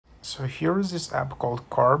So here is this app called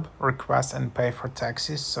Corb, request and pay for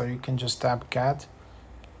taxis. So you can just tap get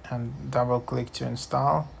and double click to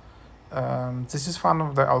install. This is one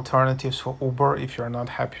of the alternatives for Uber. If you're not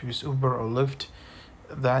happy with Uber or Lyft,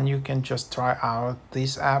 then you can just try out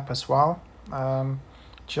this app as well.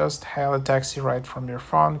 Just hail a taxi right from your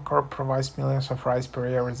phone. Corb provides millions of rides per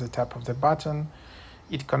year with the tap of the button.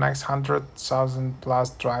 It connects 100,000 plus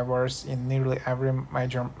drivers in nearly every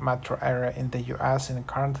major metro area in the US and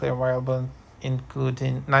currently available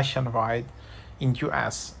including nationwide in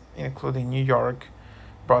US, including New York,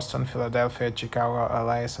 Boston, Philadelphia, Chicago,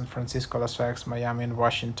 LA, San Francisco, Las Vegas, Miami, and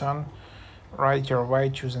Washington. Ride your way,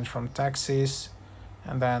 choosing from taxis.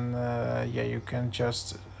 And then, yeah, you can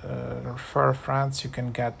just refer friends. You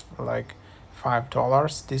can get like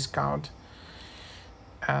 $5 discount.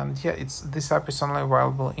 And yeah, this app is only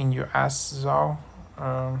available in US though.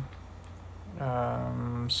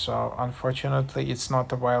 So unfortunately, it's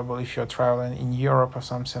not available if you're traveling in Europe or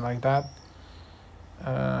something like that.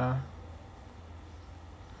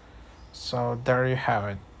 So there you have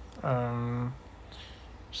it.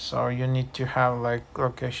 So you need to have like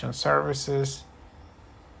location services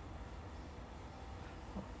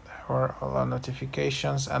or all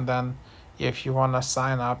notifications, and then if you want to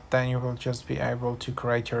sign up, then you will just be able to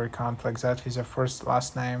create your account like that with your first,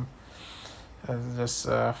 last name,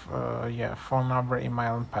 yeah, phone number,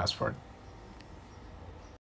 email, and password.